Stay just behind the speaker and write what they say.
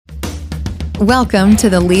Welcome to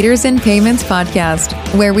the Leaders in Payments podcast,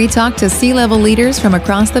 where we talk to C-level leaders from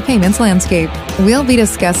across the payments landscape. We'll be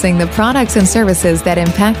discussing the products and services that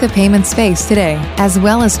impact the payment space today, as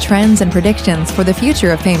well as trends and predictions for the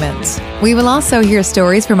future of payments. We will also hear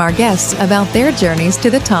stories from our guests about their journeys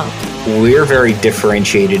to the top. We're very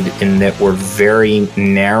differentiated in that we're very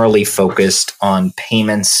narrowly focused on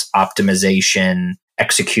payments optimization,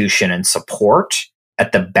 execution, and support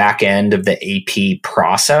at the back end of the AP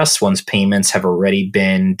process once payments have already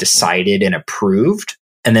been decided and approved.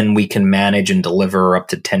 And then we can manage and deliver up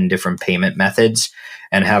to 10 different payment methods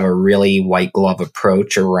and have a really white glove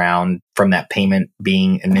approach around from that payment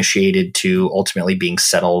being initiated to ultimately being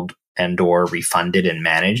settled and or refunded and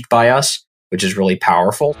managed by us, which is really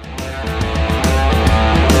powerful.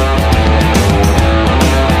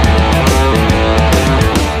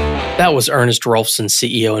 That was Ernest Rolfson,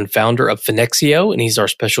 CEO and founder of Finexio, and he's our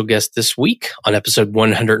special guest this week on episode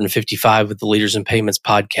 155 of the Leaders in Payments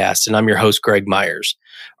podcast, and I'm your host, Greg Myers.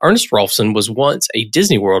 Ernest Rolfson was once a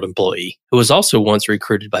Disney World employee who was also once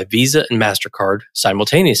recruited by Visa and MasterCard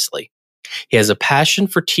simultaneously. He has a passion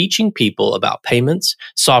for teaching people about payments,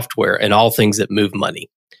 software, and all things that move money.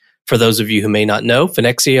 For those of you who may not know,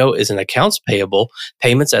 Finexio is an accounts payable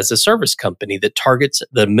payments as a service company that targets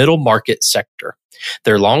the middle market sector.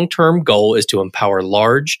 Their long-term goal is to empower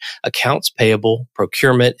large accounts payable,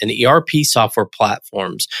 procurement, and ERP software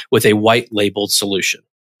platforms with a white-labeled solution.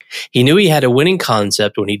 He knew he had a winning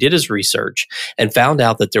concept when he did his research and found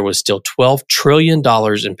out that there was still $12 trillion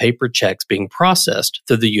in paper checks being processed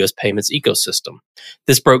through the U.S. payments ecosystem.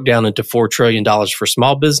 This broke down into $4 trillion for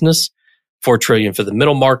small business, $4 trillion for the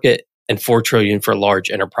middle market, and $4 trillion for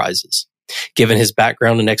large enterprises. Given his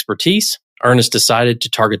background and expertise, Ernest decided to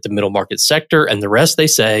target the middle market sector, and the rest, they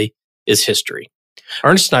say, is history.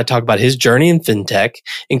 Ernest and I talk about his journey in fintech,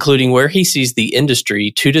 including where he sees the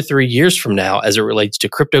industry 2 to 3 years from now as it relates to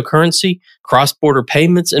cryptocurrency, cross-border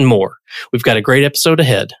payments, and more. We've got a great episode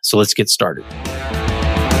ahead, so let's get started.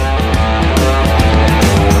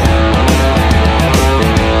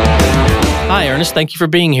 Hi, Ernest. Thank you for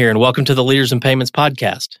being here, and welcome to the Leaders in Payments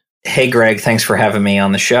podcast. Hey, Greg. Thanks for having me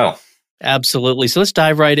on the show. Absolutely. So let's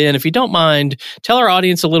dive right in. If you don't mind, tell our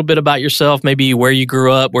audience a little bit about yourself, maybe where you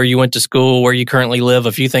grew up, where you went to school, where you currently live,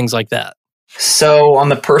 a few things like that. So on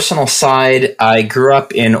the personal side, I grew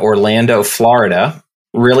up in Orlando, Florida,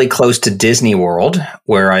 really close to Disney World,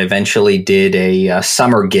 where I eventually did a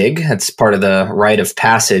summer gig. It's part of the rite of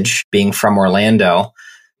passage, being from Orlando.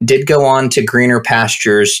 Did go on to greener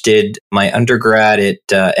pastures, did my undergrad at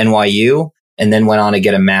NYU, and then went on to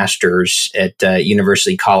get a master's at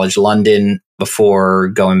University College London before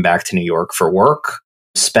going back to New York for work.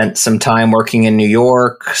 Spent some time working in New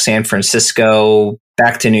York, San Francisco,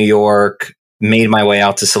 back to New York, made my way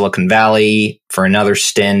out to Silicon Valley for another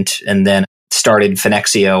stint, and then started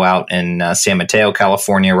Finexio out in San Mateo,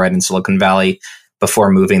 California, right in Silicon Valley,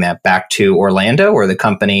 before moving that back to Orlando, where the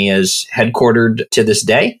company is headquartered to this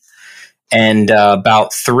day. And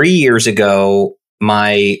about 3 years ago,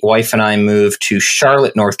 my wife and I moved to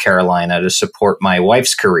Charlotte, North Carolina to support my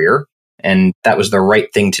wife's career. And that was the right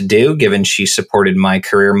thing to do, given she supported my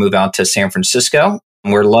career move out to San Francisco.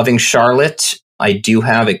 We're loving Charlotte. I do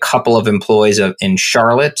have a couple of employees in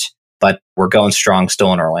Charlotte, but we're going strong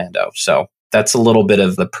still in Orlando. So that's a little bit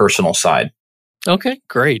of the personal side. Okay,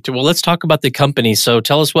 great. Well, let's talk about the company. So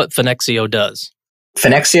tell us what Finexio does.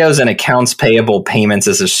 Finexio is an accounts payable payments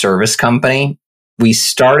as a service company. We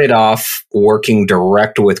started off working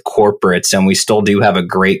direct with corporates, and we still do have a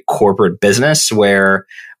great corporate business where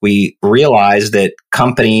we realize that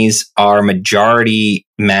companies are majority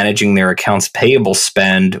managing their accounts payable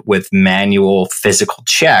spend with manual physical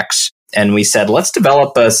checks. And we said, let's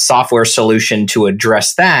develop a software solution to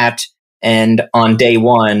address that. And on day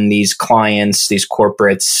one, these clients, these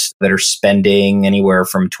corporates that are spending anywhere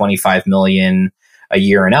from 25 million a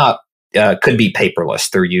year and up, could be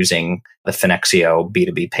paperless through using the Finexio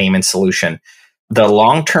B2B payment solution. The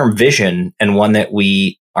long-term vision, and one that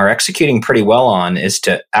we are executing pretty well on, is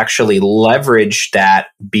to actually leverage that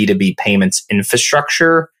B2B payments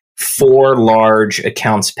infrastructure for large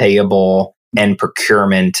accounts payable and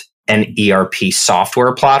procurement and ERP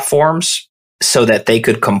software platforms so that they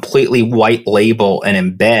could completely white label and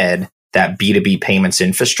embed that B2B payments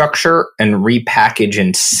infrastructure and repackage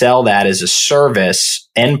and sell that as a service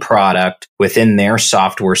end product within their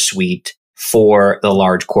software suite for the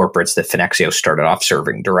large corporates that Finexio started off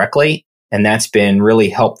serving directly. And that's been really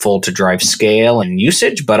helpful to drive scale and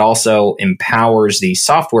usage, but also empowers these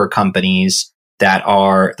software companies that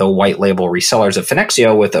are the white label resellers of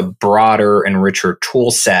Finexio with a broader and richer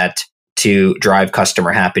tool set to drive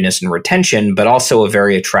customer happiness and retention, but also a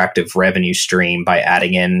very attractive revenue stream by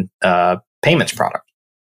adding in a payments product.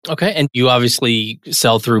 Okay. And you obviously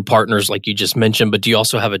sell through partners like you just mentioned, but do you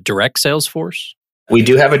also have a direct sales force? We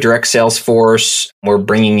do have a direct sales force. We're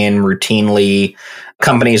bringing in routinely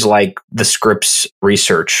companies like the Scripps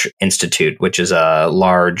Research Institute, which is a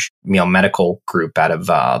large medical group out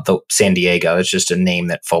of San Diego. It's just a name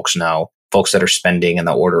that folks know, folks that are spending in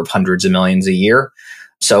the order of hundreds of millions a year.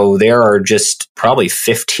 So there are just probably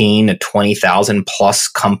 15 to 20,000 plus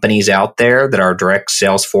companies out there that our direct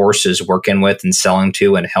sales force is working with and selling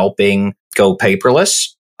to and helping go paperless.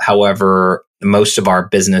 However, most of our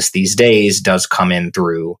business these days does come in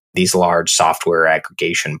through these large software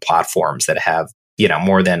aggregation platforms that have,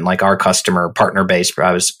 more than, like, our customer partner base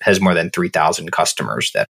has more than 3,000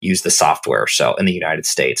 customers that use the software. So in the United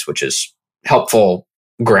States, which is helpful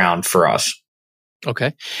ground for us.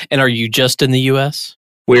 Okay. And are you just in the US?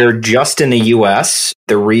 We're just in the US.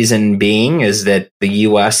 The reason being is that the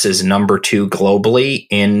US is number 2 globally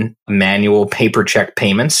in manual paper check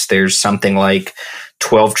payments. There's something like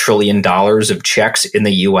 $12 trillion of checks in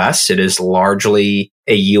the US. It is largely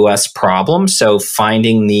a US problem. So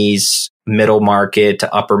finding these middle market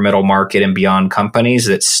to upper middle market and beyond companies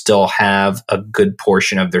that still have a good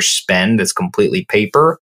portion of their spend that's completely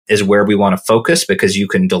paper is where we want to focus, because you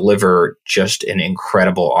can deliver just an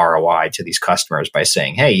incredible ROI to these customers by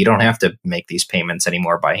saying, hey, you don't have to make these payments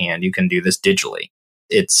anymore by hand. You can do this digitally.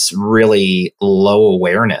 It's really low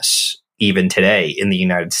awareness even today in the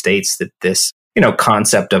United States that this,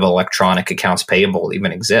 concept of electronic accounts payable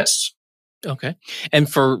even exists. Okay. And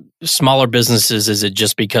for smaller businesses, is it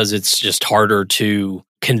just because it's just harder to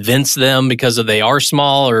convince them because they are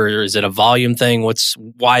small, or is it a volume thing?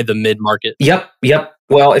 Why the mid-market? Yep.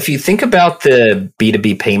 Well, if you think about the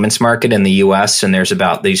B2B payments market in the US, and there's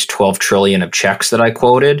about these 12 trillion of checks that I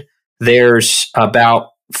quoted, there's about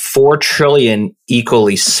 4 trillion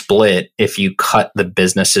equally split if you cut the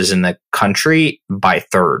businesses in the country by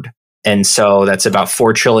third. And so that's about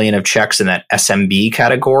 4 trillion of checks in that SMB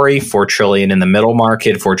category, 4 trillion in the middle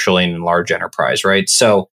market, 4 trillion in large enterprise, right?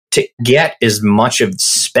 So to get as much of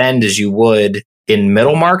spend as you would in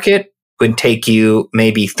middle market would take you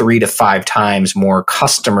maybe 3 to 5 times more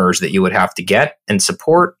customers that you would have to get and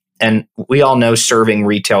support. And we all know serving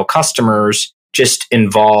retail customers just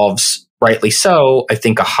involves, rightly so, I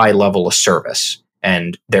think, a high level of service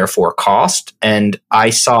and therefore cost. And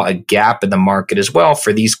I saw a gap in the market as well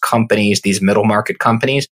for these companies, these middle market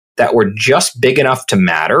companies that were just big enough to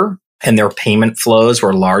matter, and their payment flows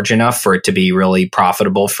were large enough for it to be really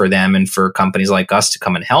profitable for them and for companies like us to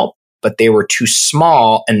come and help. But they were too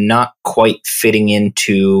small and not quite fitting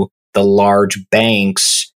into the large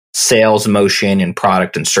banks' sales motion and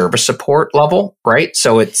product and service support level, right?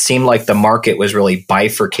 So it seemed like the market was really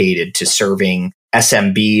bifurcated to serving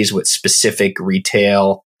SMBs with specific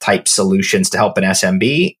retail type solutions to help an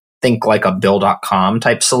SMB. Think like a Bill.com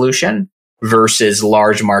type solution versus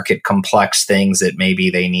large market complex things that maybe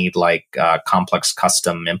they need, like complex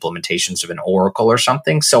custom implementations of an Oracle or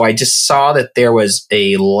something. So I just saw that there was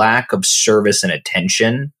a lack of service and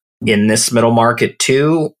attention in this middle market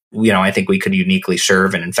too. I think we could uniquely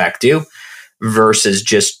serve, and in fact do, versus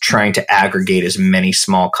just trying to aggregate as many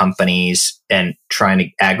small companies and trying to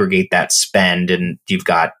aggregate that spend. And you've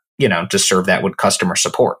got, to serve that with customer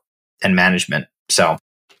support and management. So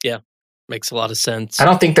yeah, makes a lot of sense. I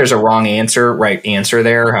don't think there's a right answer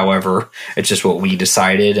there. However, it's just what we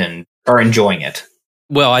decided and are enjoying it.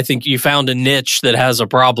 Well, I think you found a niche that has a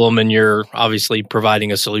problem, and you're obviously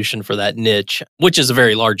providing a solution for that niche, which is a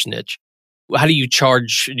very large niche. How do you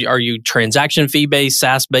charge? Are you transaction fee based,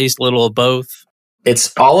 SaaS based, little of both?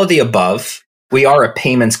 It's all of the above. We are a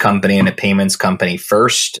payments company, and a payments company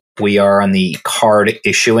first. We are on the card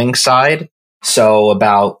issuing side. So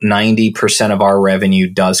about 90% of our revenue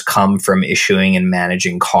does come from issuing and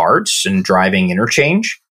managing cards and driving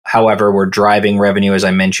interchange. However, we're driving revenue, as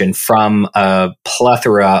I mentioned, from a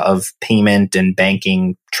plethora of payment and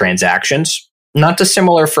banking transactions. Not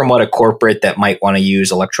dissimilar from what a corporate that might want to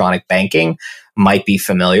use electronic banking might be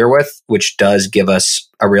familiar with, which does give us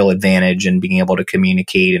a real advantage in being able to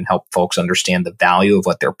communicate and help folks understand the value of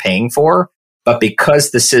what they're paying for. But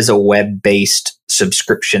because this is a web-based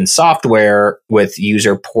subscription software with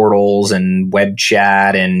user portals and web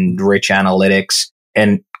chat and rich analytics,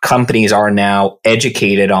 and companies are now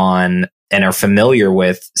educated on and are familiar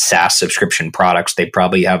with SaaS subscription products, they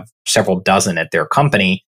probably have several dozen at their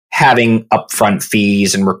company. Having upfront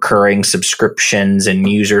fees and recurring subscriptions and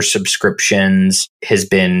user subscriptions has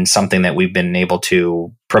been something that we've been able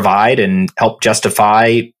to provide and help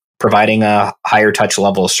justify providing a higher touch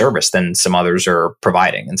level of service than some others are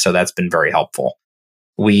providing. And so that's been very helpful.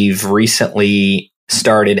 We've recently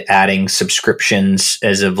started adding subscriptions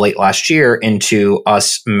as of late last year into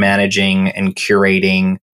us managing and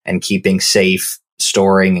curating and keeping safe,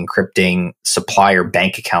 storing, encrypting supplier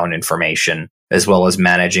bank account information, as well as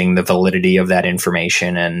managing the validity of that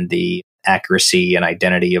information and the accuracy and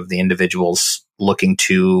identity of the individuals looking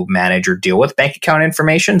to manage or deal with bank account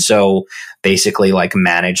information. So basically like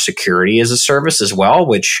manage security as a service as well,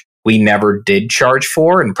 which we never did charge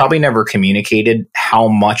for and probably never communicated how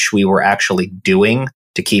much we were actually doing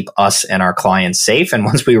to keep us and our clients safe. And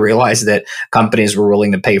once we realized that companies were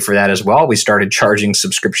willing to pay for that as well, we started charging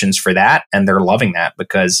subscriptions for that. And they're loving that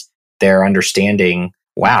because they're understanding,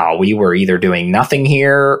 wow, we were either doing nothing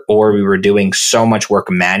here or we were doing so much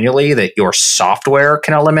work manually that your software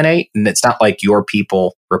can eliminate. And it's not like your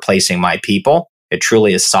people replacing my people. It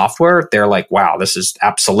truly is software. They're like, wow, this is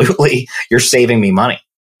absolutely, you're saving me money.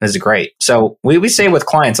 This is great. So we say with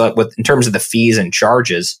clients, in terms of the fees and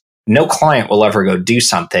charges, no client will ever go do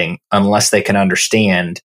something unless they can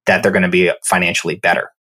understand that they're going to be financially better.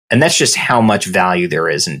 And that's just how much value there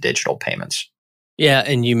is in digital payments. Yeah,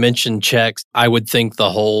 and you mentioned checks. I would think the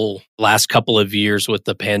whole last couple of years with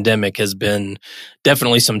the pandemic has been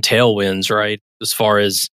definitely some tailwinds, right? As far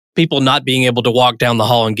as people not being able to walk down the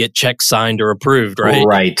hall and get checks signed or approved, right?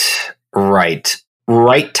 Right.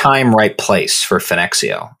 Right time, right place for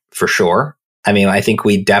Finexio, for sure. I mean, I think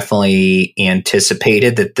we definitely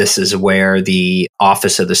anticipated that this is where the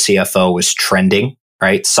office of the CFO was trending,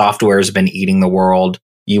 right? Software has been eating the world.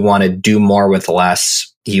 You want to do more with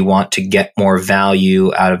less. You want to get more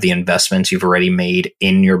value out of the investments you've already made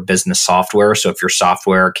in your business software. So if your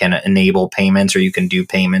software can enable payments or you can do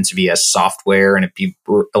payments via software and it be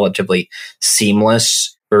relatively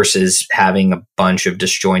seamless versus having a bunch of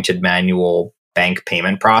disjointed manual bank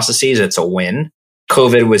payment processes, it's a win.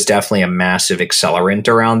 COVID was definitely a massive accelerant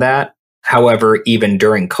around that. However, even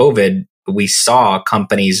during COVID, we saw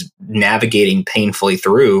companies navigating painfully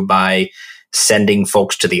through by sending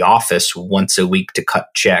folks to the office once a week to cut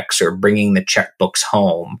checks or bringing the checkbooks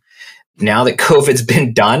home. Now that COVID's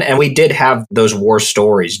been done, and we did have those war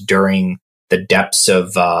stories during the depths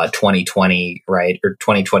of 2020, right, or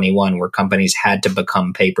 2021, where companies had to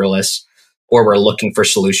become paperless or were looking for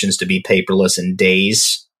solutions to be paperless in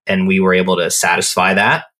days, and we were able to satisfy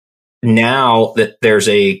that. Now that there's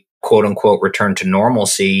a quote unquote return to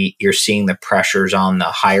normalcy, you're seeing the pressures on the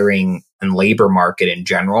hiring and labor market in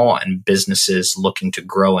general and businesses looking to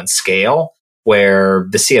grow and scale, where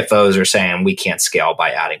the CFOs are saying, we can't scale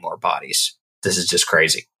by adding more bodies. This is just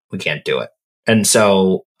crazy. We can't do it. And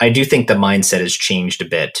so I do think the mindset has changed a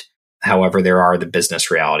bit. However, there are the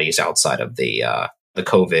business realities outside of the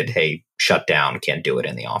COVID, hey, shut down, can't do it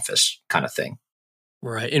in the office kind of thing.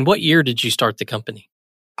 Right. And what year did you start the company?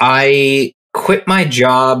 I quit my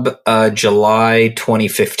job July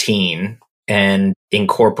 2015 and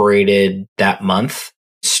incorporated that month.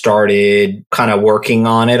 Started kind of working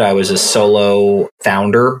on it. I was a solo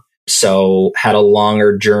founder, so had a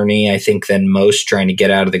longer journey, I think, than most trying to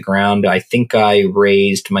get out of the ground. I think I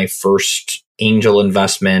raised my first angel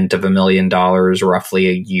investment of $1 million roughly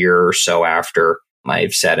a year or so after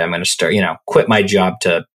I've said I'm going to start, quit my job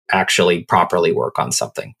to actually properly work on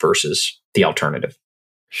something versus the alternative.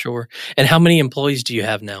 Sure. And how many employees do you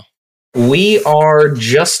have now? We are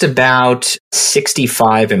just about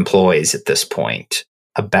 65 employees at this point.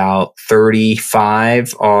 About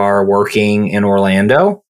 35 are working in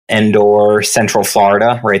Orlando and or Central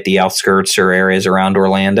Florida, right? The outskirts or areas around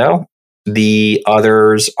Orlando. The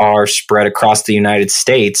others are spread across the United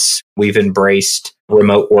States. We've embraced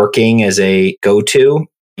remote working as a go-to.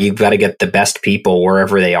 You've got to get the best people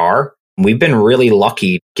wherever they are. We've been really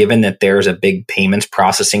lucky, given that there's a big payments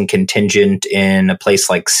processing contingent in a place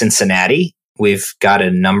like Cincinnati. We've got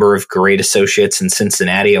a number of great associates in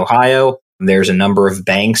Cincinnati, Ohio. There's a number of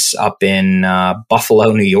banks up in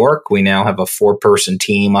Buffalo, New York. We now have a 4-person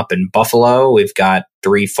team up in Buffalo. We've got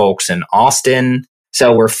 3 folks in Austin.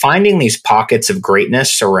 So we're finding these pockets of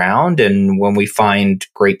greatness around. And when we find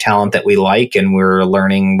great talent that we like and we're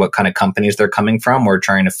learning what kind of companies they're coming from, we're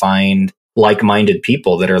trying to find like-minded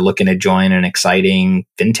people that are looking to join an exciting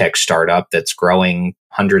fintech startup that's growing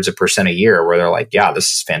hundreds of % a year, where they're like, yeah,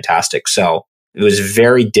 this is fantastic. So it was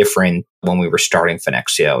very different when we were starting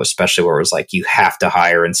Finexio, especially where it was like, you have to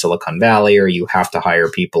hire in Silicon Valley or you have to hire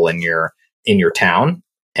people in your town.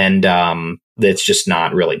 And that's just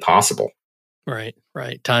not really possible.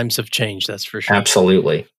 Right. Times have changed, that's for sure.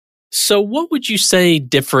 Absolutely. So what would you say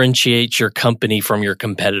differentiates your company from your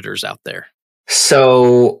competitors out there?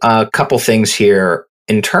 So a couple things here.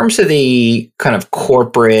 in terms of the kind of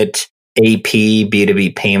corporate AP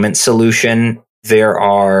B2B payment solution, there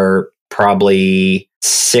are probably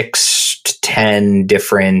 6 to 10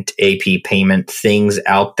 different AP payment things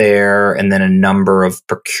out there, and then a number of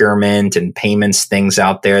procurement and payments things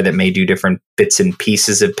out there that may do different bits and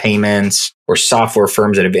pieces of payments, or software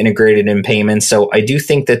firms that have integrated in payments. So I do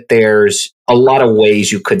think that there's a lot of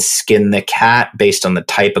ways you could skin the cat based on the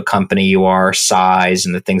type of company you are, size,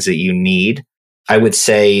 and the things that you need. I would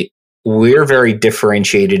say we're very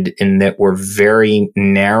differentiated in that we're very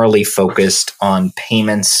narrowly focused on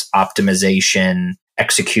payments optimization,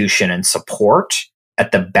 execution, and support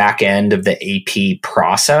at the back end of the AP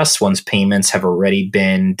process once payments have already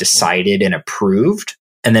been decided and approved.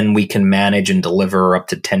 And then we can manage and deliver up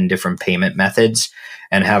to 10 different payment methods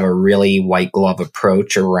and have a really white glove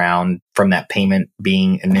approach around from that payment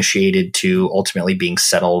being initiated to ultimately being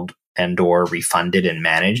settled and or refunded and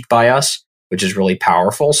managed by us, which is really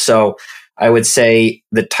powerful. So I would say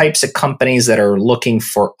the types of companies that are looking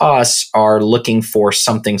for us are looking for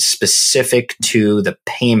something specific to the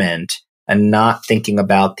payment and not thinking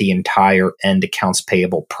about the entire end accounts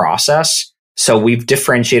payable process. So we've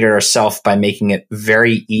differentiated ourselves by making it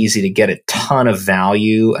very easy to get a ton of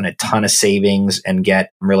value and a ton of savings and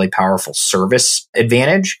get really powerful service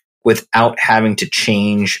advantage without having to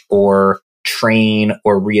change or train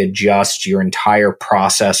or readjust your entire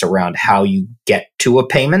process around how you get to a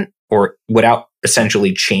payment, or without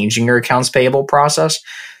essentially changing your accounts payable process.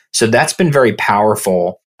 So that's been very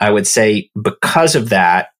powerful. I would say because of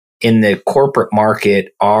that, in the corporate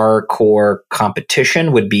market, our core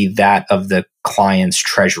competition would be that of the client's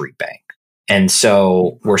treasury bank. And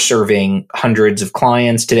so we're serving hundreds of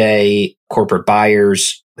clients today, corporate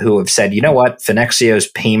buyers who have said, you know what, Finexio's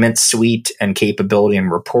payment suite and capability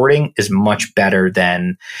and reporting is much better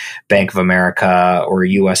than Bank of America or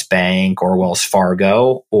US Bank or Wells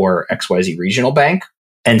Fargo or XYZ Regional Bank.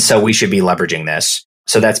 And so we should be leveraging this.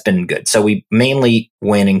 So that's been good. So we mainly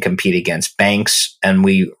win and compete against banks, and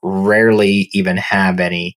we rarely even have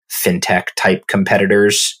any fintech type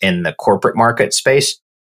competitors in the corporate market space.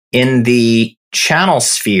 In the channel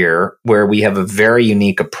sphere, where we have a very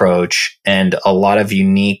unique approach and a lot of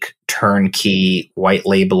unique turnkey white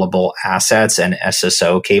labelable assets and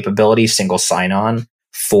SSO capability, single sign-on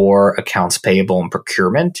for accounts payable and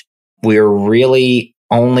procurement, we're really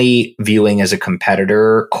only viewing as a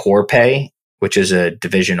competitor Corpay, which is a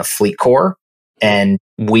division of FleetCor. And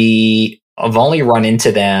we have only run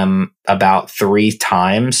into them about 3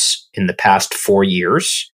 times in the past 4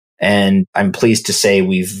 years. And I'm pleased to say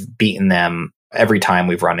we've beaten them every time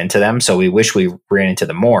we've run into them. So we wish we ran into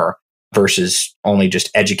them more versus only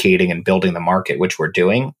just educating and building the market, which we're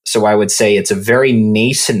doing. So I would say it's a very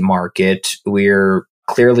nascent market. We're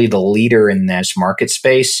clearly the leader in this market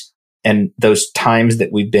space. And those times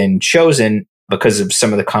that we've been chosen, because of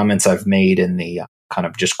some of the comments I've made in the kind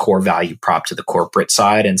of just core value prop to the corporate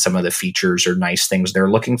side and some of the features or nice things they're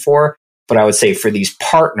looking for. But I would say for these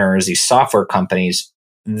partners, these software companies,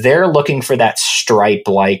 they're looking for that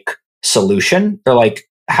Stripe-like solution. They're like,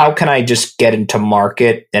 how can I just get into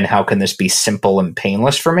market and how can this be simple and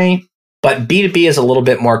painless for me? But B2B is a little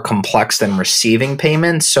bit more complex than receiving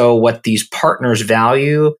payments. So what these partners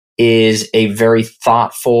value is a very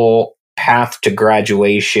thoughtful path to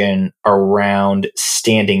graduation around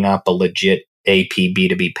standing up a legit AP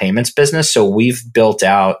B2B payments business. So we've built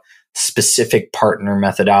out specific partner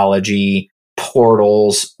methodology,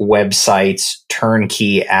 portals, websites,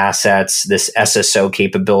 turnkey assets, this SSO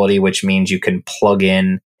capability, which means you can plug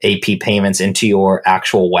in AP payments into your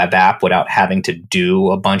actual web app without having to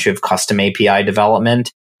do a bunch of custom API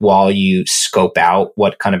development while you scope out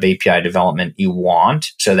what kind of API development you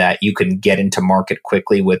want so that you can get into market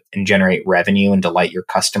quickly with and generate revenue and delight your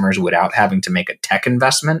customers without having to make a tech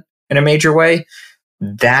investment in a major way.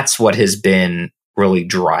 That's what has been really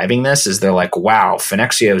driving this, is they're like, wow,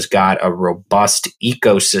 Finexio's got a robust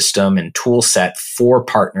ecosystem and tool set for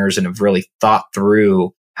partners and have really thought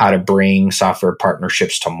through how to bring software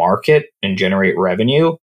partnerships to market and generate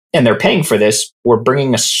revenue. And they're paying for this. We're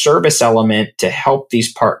bringing a service element to help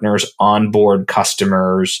these partners onboard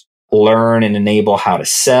customers, learn and enable how to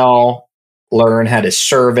sell, learn how to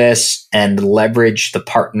service, and leverage the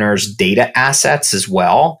partner's data assets as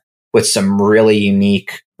well with some really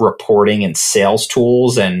unique reporting and sales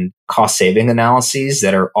tools and cost saving analyses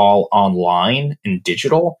that are all online and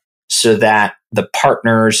digital, so that the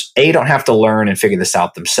partners, A, don't have to learn and figure this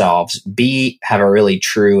out themselves, B, have a really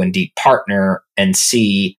true and deep partner, and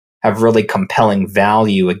C, have really compelling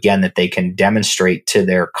value, again, that they can demonstrate to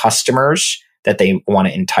their customers that they want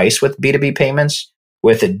to entice with B2B payments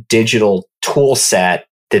with a digital tool set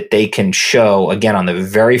that they can show, again, on the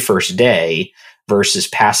very first day versus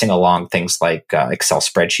passing along things like Excel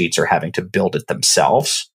spreadsheets or having to build it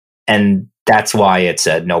themselves. And that's why it's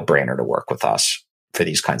a no-brainer to work with us for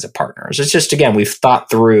these kinds of partners. It's just, again, we've thought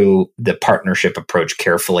through the partnership approach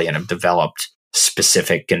carefully and have developed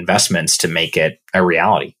specific investments to make it a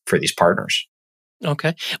reality for these partners.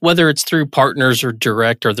 Okay. Whether it's through partners or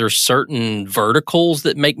direct, are there certain verticals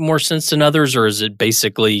that make more sense than others, or is it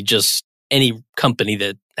basically just any company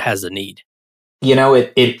that has a need?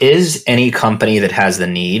 It is any company that has the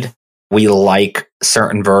need. We like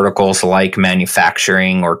certain verticals like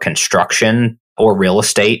manufacturing or construction or real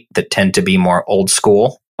estate that tend to be more old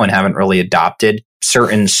school and haven't really adopted.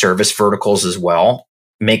 Certain service verticals as well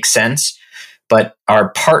make sense. But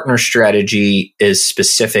our partner strategy is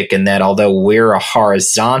specific in that although we're a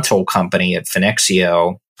horizontal company at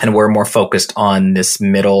Finexio and we're more focused on this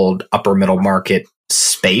upper middle market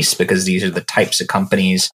space because these are the types of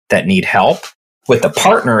companies that need help. With the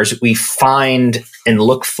partners, we find and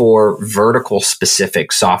look for vertical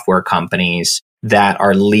specific software companies that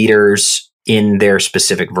are leaders in their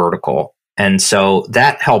specific vertical. And so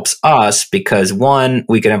that helps us because one,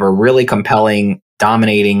 we can have a really compelling,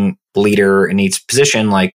 dominating leader in each position,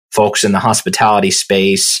 like folks in the hospitality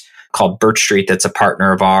space called Birch Street, that's a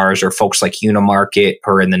partner of ours, or folks like Unimarket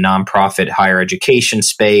who are in the nonprofit higher education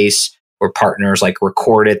space, or partners like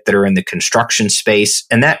Recordit that are in the construction space.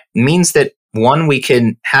 And that means that one, we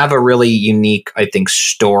can have a really unique, I think,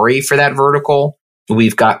 story for that vertical.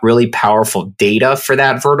 We've got really powerful data for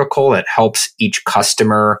that vertical that helps each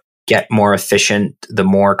customer get more efficient the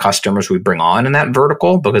more customers we bring on in that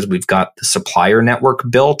vertical because we've got the supplier network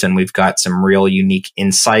built and we've got some real unique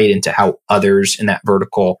insight into how others in that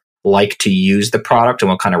vertical like to use the product and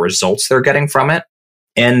what kind of results they're getting from it.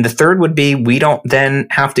 And the third would be we don't then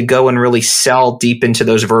have to go and really sell deep into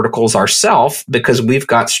those verticals ourselves because we've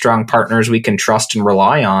got strong partners we can trust and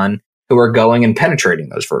rely on who are going and penetrating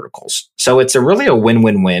those verticals. So it's really a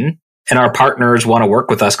win-win-win. And our partners want to work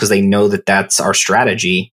with us because they know that that's our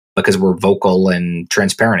strategy because we're vocal and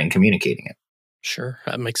transparent in communicating it. Sure.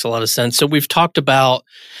 That makes a lot of sense. So we've talked about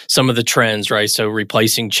some of the trends, right? So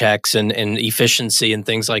replacing checks and efficiency and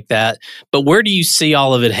things like that. But where do you see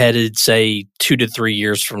all of it headed, say, 2 to 3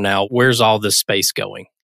 years from now? Where's all this space going?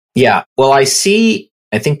 Yeah. Well, I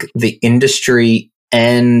think the industry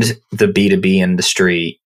and the B2B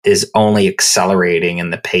industry is only accelerating in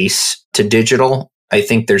the pace to digital. I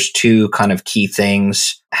think there's two kind of key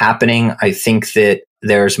things happening. I think that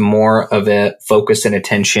there's more of a focus and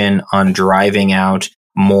attention on driving out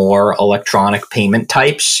more electronic payment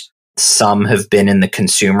types. Some have been in the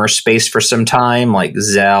consumer space for some time, like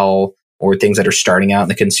Zelle, or things that are starting out in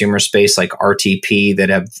the consumer space, like RTP, that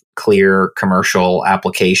have clear commercial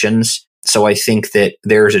applications. So I think that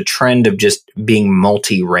there's a trend of just being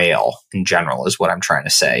multi-rail in general, is what I'm trying to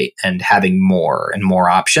say, and having more and more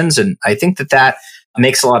options. And I think that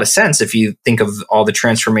makes a lot of sense if you think of all the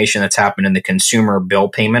transformation that's happened in the consumer bill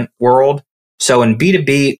payment world. So in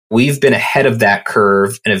B2B, we've been ahead of that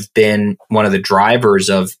curve and have been one of the drivers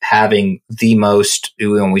of having the most,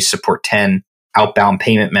 when we support 10 outbound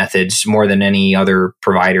payment methods more than any other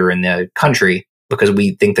provider in the country, because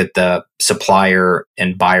we think that the supplier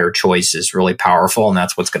and buyer choice is really powerful and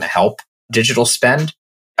that's what's going to help digital spend.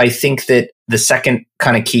 I think that the second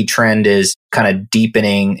kind of key trend is kind of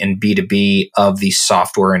deepening in B2B of these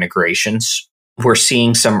software integrations. We're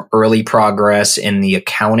seeing some early progress in the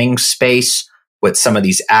accounting space with some of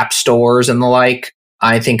these app stores and the like.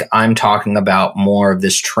 I think I'm talking about more of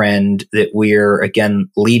this trend that we're, again,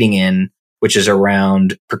 leading in, which is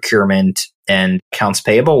around procurement and accounts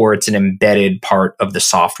payable, where it's an embedded part of the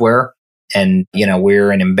software. And,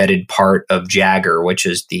 we're an embedded part of Jagger, which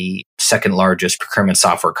is the second largest procurement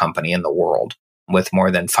software company in the world with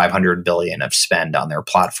more than 500 billion of spend on their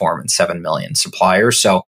platform and 7 million suppliers.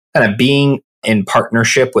 So kind of being in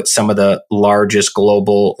partnership with some of the largest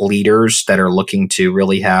global leaders that are looking to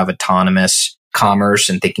really have autonomous commerce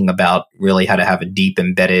and thinking about really how to have a deep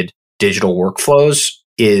embedded digital workflows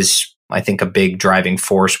is, I think, a big driving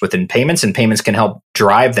force within payments, and payments can help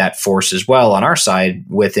drive that force as well on our side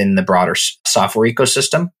within the broader software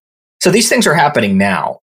ecosystem. So these things are happening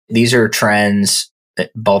now. These are trends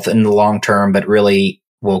that both in the long term, but really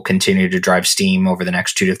will continue to drive steam over the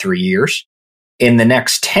next 2 to 3 years. In the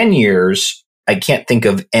next 10 years, I can't think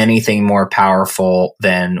of anything more powerful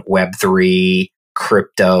than Web3,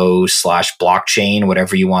 crypto / blockchain,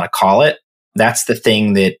 whatever you want to call it. That's the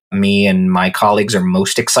thing that me and my colleagues are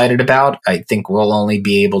most excited about. I think we'll only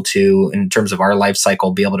be able to, in terms of our life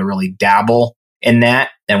cycle, be able to really dabble in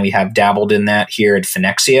that. And we have dabbled in that here at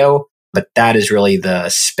Finexio. But that is really the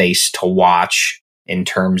space to watch in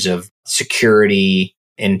terms of security,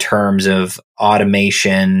 in terms of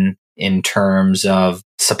automation, in terms of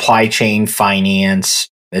supply chain finance.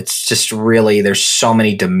 It's just really, there's so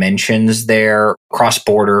many dimensions there.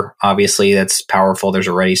 Cross-border, obviously, that's powerful. There's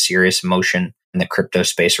already serious motion in the crypto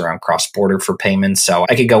space around cross-border for payments. So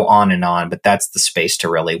I could go on, but that's the space to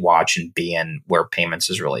really watch and be in, where payments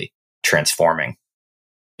is really transforming.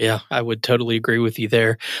 Yeah, I would totally agree with you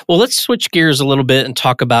there. Well, let's switch gears a little bit and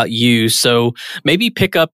talk about you. So maybe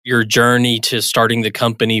pick up your journey to starting the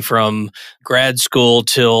company from grad school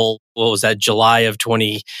till, what was that, July of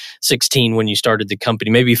 2016 when you started the company.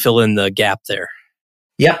 Maybe fill in the gap there.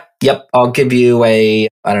 Yep. I'll give you a,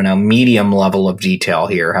 medium level of detail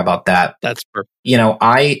here. How about that? That's perfect.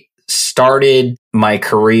 I started my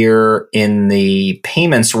career in the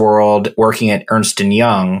payments world working at Ernst &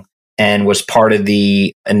 Young, and was part of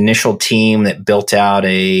the initial team that built out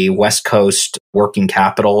a West Coast working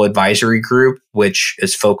capital advisory group, which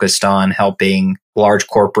is focused on helping large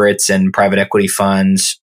corporates and private equity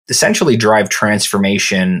funds essentially drive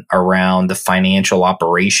transformation around the financial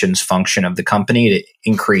operations function of the company to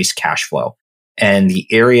increase cash flow. And the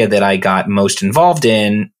area that I got most involved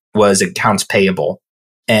in was accounts payable.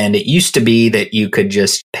 And it used to be that you could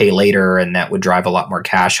just pay later and that would drive a lot more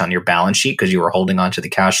cash on your balance sheet because you were holding onto the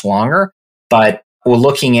cash longer. But we're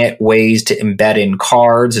looking at ways to embed in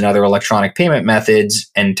cards and other electronic payment methods,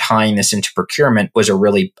 and tying this into procurement was a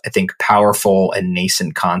really, I think, powerful and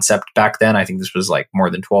nascent concept back then. I think this was like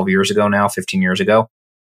more than 12 years ago now, 15 years ago.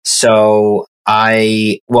 So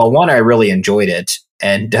I really enjoyed it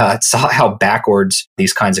and saw how backwards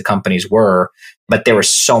these kinds of companies were. But there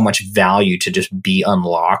was so much value to just be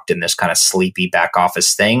unlocked in this kind of sleepy back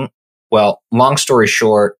office thing. Well, long story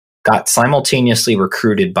short, got simultaneously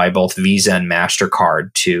recruited by both Visa and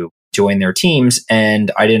MasterCard to join their teams.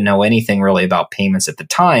 And I didn't know anything really about payments at the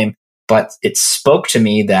time, but it spoke to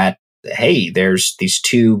me that, hey, there's these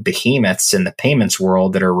two behemoths in the payments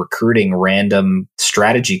world that are recruiting random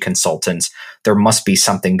strategy consultants. There must be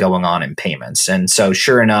something going on in payments. And so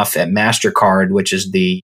sure enough, at MasterCard, which is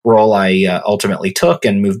the role I ultimately took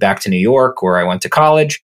and moved back to New York, where I went to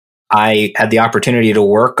college, I had the opportunity to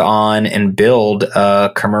work on and build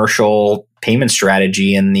a commercial payment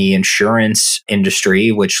strategy in the insurance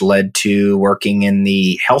industry, which led to working in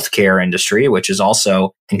the healthcare industry, which is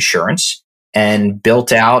also insurance, and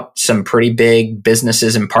built out some pretty big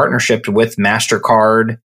businesses in partnership with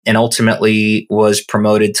MasterCard, and ultimately was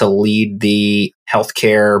promoted to lead the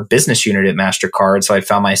healthcare business unit at MasterCard. So I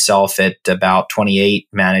found myself at about 28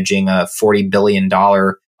 managing a $40 billion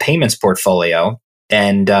payments portfolio.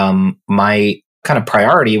 And my kind of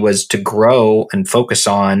priority was to grow and focus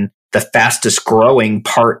on the fastest growing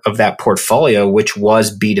part of that portfolio, which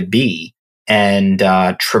was B2B, and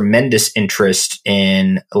tremendous interest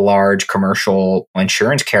in large commercial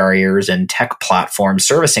insurance carriers and tech platforms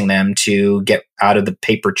servicing them to get out of the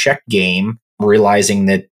paper check game, realizing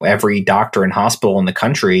that every doctor and hospital in the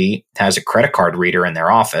country has a credit card reader in their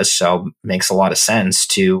office. So it makes a lot of sense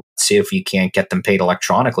to see if you can't get them paid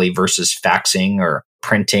electronically versus faxing or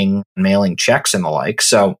printing, mailing checks and the like.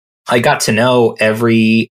 So I got to know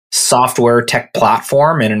every software tech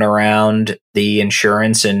platform in and around the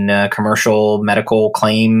insurance and commercial medical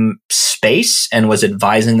claim space, and was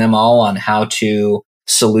advising them all on how to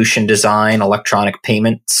solution design electronic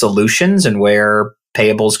payment solutions and where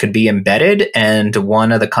payables could be embedded. And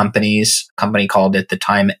one of the company called at the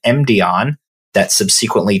time MDON, that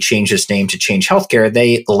subsequently changed its name to Change Healthcare,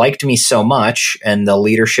 they liked me so much, and the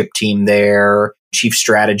leadership team there, chief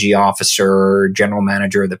strategy officer, general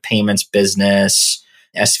manager of the payments business,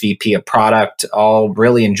 SVP of product, all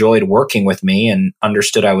really enjoyed working with me and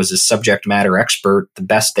understood I was a subject matter expert, the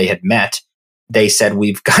best they had met. They said,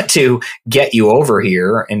 we've got to get you over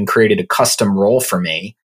here, and created a custom role for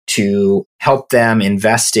me to help them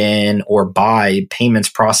invest in or buy payments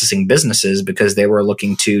processing businesses, because they were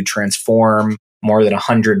looking to transform more than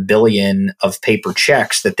 100 billion of paper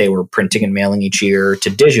checks that they were printing and mailing each year to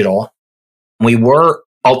digital. We were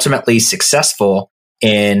ultimately successful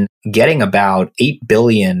in getting about 8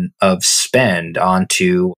 billion of spend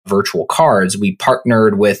onto virtual cards. We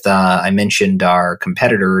partnered with, I mentioned our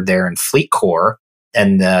competitor there in FleetCor,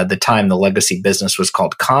 and the time the legacy business was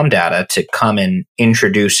called Comdata, to come and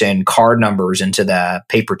introduce in card numbers into the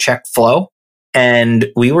paper check flow. And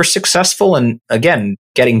we were successful in, again,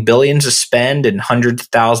 getting billions of spend and hundreds of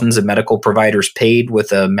thousands of medical providers paid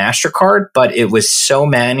with a MasterCard. But it was so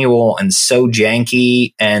manual and so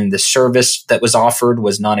janky, and the service that was offered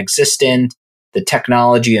was non-existent. The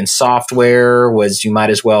technology and software was, you might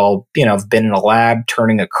as well, have been in a lab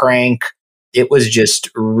turning a crank. It was just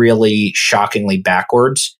really shockingly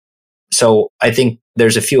backwards. So I think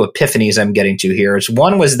there's a few epiphanies I'm getting to here.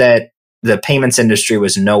 One was that the payments industry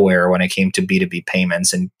was nowhere when it came to B2B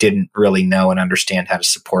payments and didn't really know and understand how to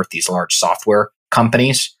support these large software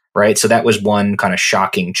companies, right? So that was one kind of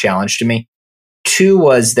shocking challenge to me. Two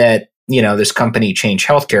was that, this company Change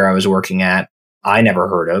Healthcare I was working at, I never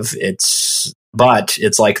heard of. But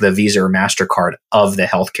it's like the Visa or MasterCard of the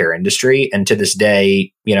healthcare industry. And to this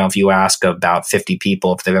day, if you ask about 50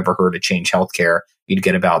 people if they've ever heard of Change Healthcare, you'd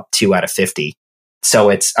get about 2 out of 50. So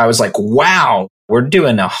I was like, wow, we're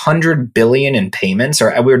doing 100 billion in payments,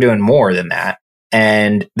 or we were doing more than that.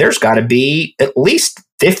 And there's got to be at least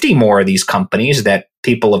 50 more of these companies that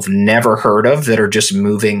people have never heard of that are just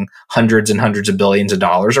moving hundreds and hundreds of billions of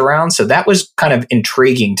dollars around. So that was kind of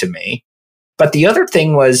intriguing to me. But the other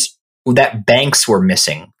thing was that banks were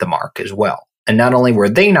missing the mark as well. And not only were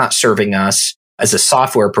they not serving us as a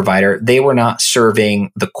software provider, they were not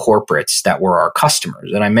serving the corporates that were our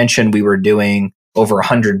customers. And I mentioned we were doing over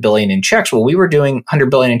 100 billion in checks. Well, we were doing 100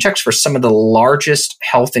 billion in checks for some of the largest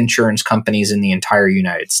health insurance companies in the entire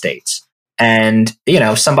United States. And,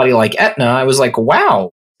 somebody like Aetna, I was like,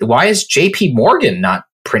 wow, why is JP Morgan not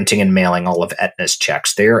printing and mailing all of Aetna's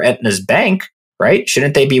checks? They're Aetna's bank, right?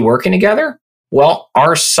 Shouldn't they be working together? Well,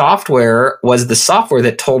 our software was the software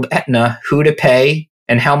that told Aetna who to pay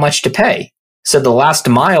and how much to pay. So the last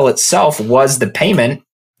mile itself was the payment.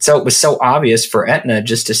 So it was so obvious for Aetna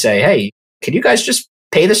just to say, hey, could you guys just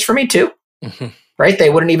pay this for me too? Mm-hmm. Right? They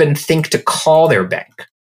wouldn't even think to call their bank.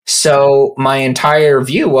 So my entire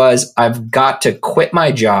view was I've got to quit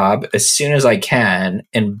my job as soon as I can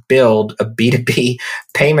and build a B2B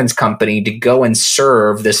payments company to go and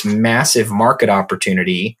serve this massive market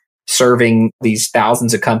opportunity, serving these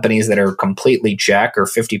thousands of companies that are completely check or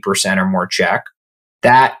 50% or more check,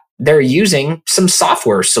 that they're using some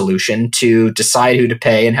software solution to decide who to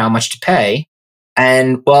pay and how much to pay.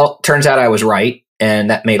 And well, turns out I was right. And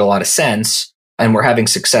that made a lot of sense. And we're having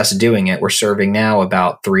success doing it. We're serving now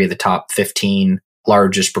about 3 of the top 15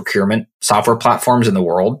 largest procurement software platforms in the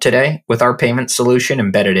world today with our payment solution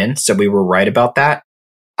embedded in. So we were right about that.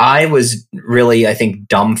 I was really, I think,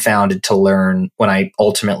 dumbfounded to learn when I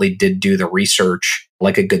ultimately did do the research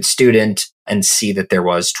like a good student and see that there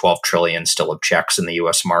was 12 trillion still of checks in the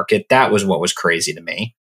US market. That was what was crazy to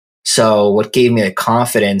me. So what gave me the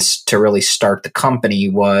confidence to really start the company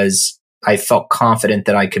was I felt confident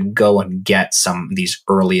that I could go and get some of these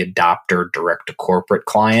early adopter direct to corporate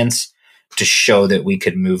clients to show that we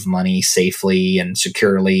could move money safely and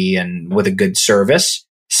securely and with a good service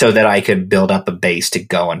so that I could build up a base to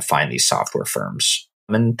go and find these software firms.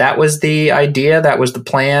 And that was the idea. That was the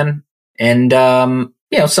plan. And,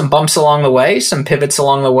 some bumps along the way, some pivots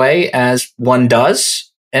along the way as one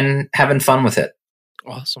does, and having fun with it.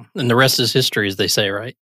 Awesome. And the rest is history, as they say,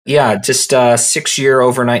 right? Yeah, just 6-year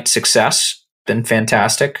overnight success. Been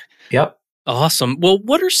fantastic. Yep. Awesome. Well,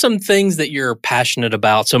 what are some things that you're passionate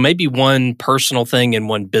about? So maybe one personal thing and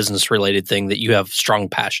one business related thing that you have strong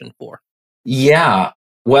passion for. Yeah.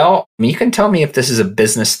 Well, you can tell me if this is a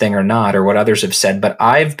business thing or not, or what others have said, but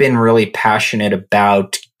I've been really passionate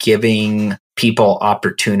about giving people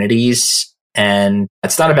opportunities. And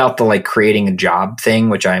it's not about the creating a job thing,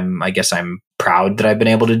 which I guess I'm proud that I've been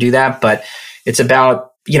able to do that, but it's about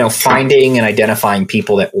finding and identifying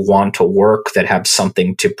people that want to work, that have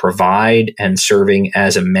something to provide, and serving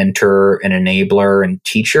as a mentor, an enabler, and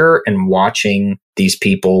teacher, and watching these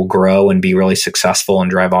people grow and be really successful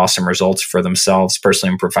and drive awesome results for themselves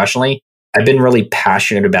personally and professionally. I've been really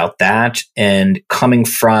passionate about that. And coming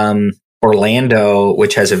from Orlando,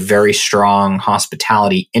 which has a very strong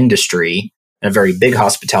hospitality industry, and a very big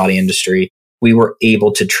hospitality industry, we were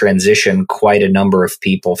able to transition quite a number of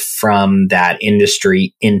people from that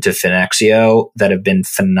industry into Finexio that have been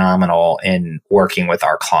phenomenal in working with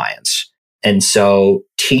our clients. And so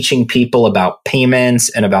teaching people about payments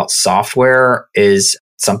and about software is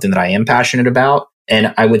something that I am passionate about.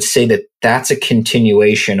 And I would say that that's a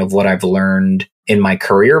continuation of what I've learned in my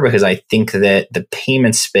career, because I think that the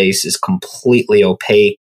payment space is completely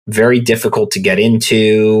opaque, very difficult to get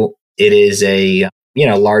into. It is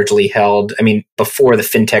largely held, before the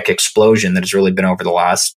fintech explosion that has really been over the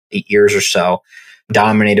last 8 years or so,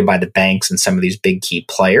 dominated by the banks and some of these big key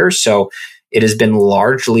players. So it has been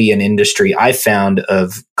largely an industry I found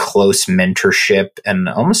of close mentorship and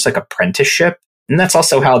almost like apprenticeship. And that's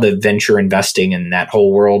also how the venture investing in that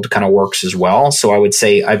whole world kind of works as well. So I would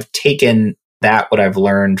say I've taken what I've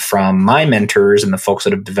learned from my mentors and the folks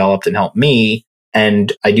that have developed and helped me,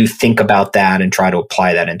 and I do think about that and try to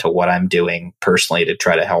apply that into what I'm doing personally to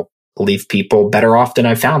try to help leave people better off than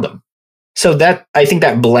I found them. So I think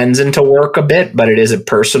that blends into work a bit, but it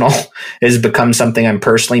has become something I'm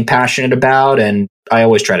personally passionate about. And I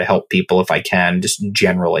always try to help people if I can, just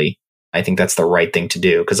generally. I think that's the right thing to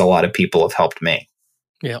do because a lot of people have helped me.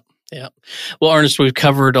 Yeah. Yeah. Well, Ernest, we've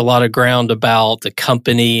covered a lot of ground about the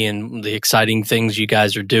company and the exciting things you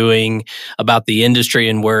guys are doing, about the industry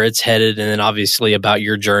and where it's headed, and then obviously about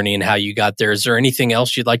your journey and how you got there. Is there anything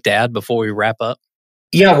else you'd like to add before we wrap up?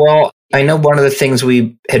 Yeah, well, I know one of the things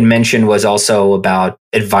we had mentioned was also about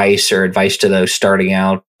advice to those starting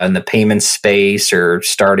out in the payment space or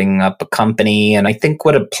starting up a company. And I think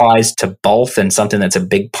what applies to both and something that's a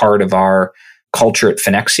big part of our culture at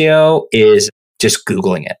Finexio is just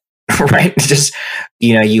Googling it. Right? Just,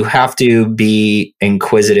 you have to be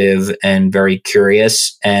inquisitive and very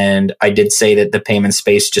curious. And I did say that the payment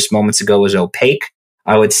space just moments ago was opaque.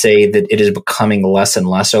 I would say that it is becoming less and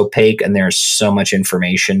less opaque, and there's so much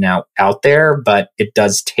information now out there, but it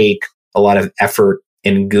does take a lot of effort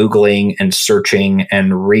in Googling and searching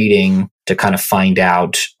and reading to kind of find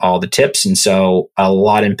out all the tips. And so a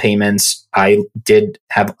lot in payments, I did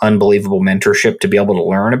have unbelievable mentorship to be able to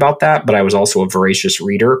learn about that, but I was also a voracious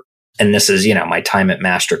reader. And this is, my time at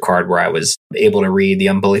MasterCard where I was able to read the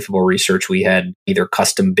unbelievable research we had either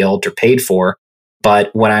custom built or paid for. But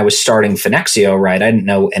when I was starting Finexio, right, I didn't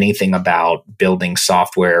know anything about building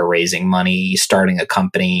software, raising money, starting a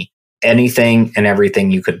company. Anything and everything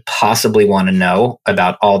you could possibly want to know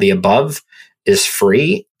about all the above is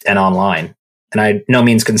free and online. And I no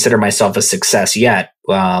means consider myself a success yet.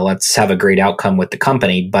 Let's have a great outcome with the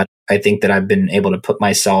company. But I think that I've been able to put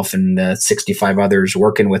myself and the 65 others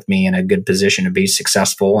working with me in a good position to be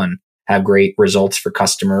successful and have great results for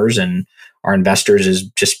customers and our investors is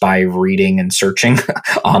just by reading and searching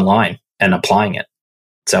online and applying it.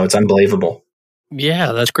 So it's unbelievable.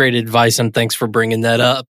 Yeah, that's great advice. And thanks for bringing that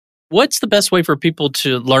up. What's the best way for people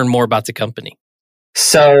to learn more about the company?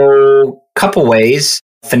 So a couple ways.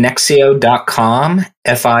 Finexio.com,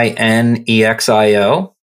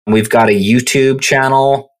 Finexio. We've got a YouTube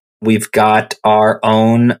channel. We've got our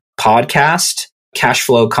own podcast,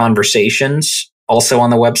 Cashflow Conversations, also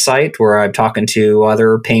on the website where I'm talking to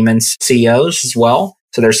other payments CEOs as well.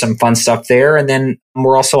 So there's some fun stuff there. And then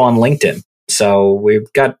we're also on LinkedIn. So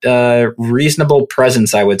we've got a reasonable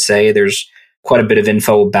presence, I would say. There's quite a bit of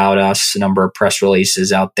info about us, a number of press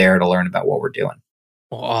releases out there to learn about what we're doing.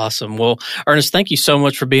 Well, awesome. Well, Ernest, thank you so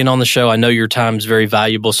much for being on the show. I know your time is very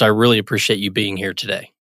valuable, so I really appreciate you being here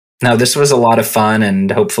today. No, this was a lot of fun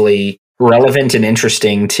and hopefully relevant and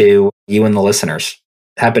interesting to you and the listeners.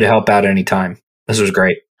 Happy to help out anytime. This was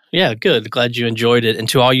great. Yeah, good. Glad you enjoyed it. And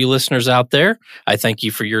to all you listeners out there, I thank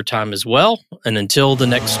you for your time as well. And until the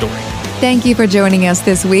next story. Thank you for joining us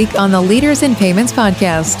this week on the Leaders in Payments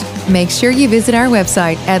podcast. Make sure you visit our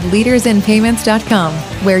website at leadersinpayments.com,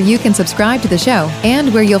 where you can subscribe to the show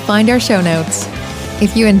and where you'll find our show notes.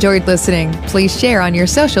 If you enjoyed listening, please share on your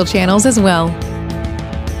social channels as well.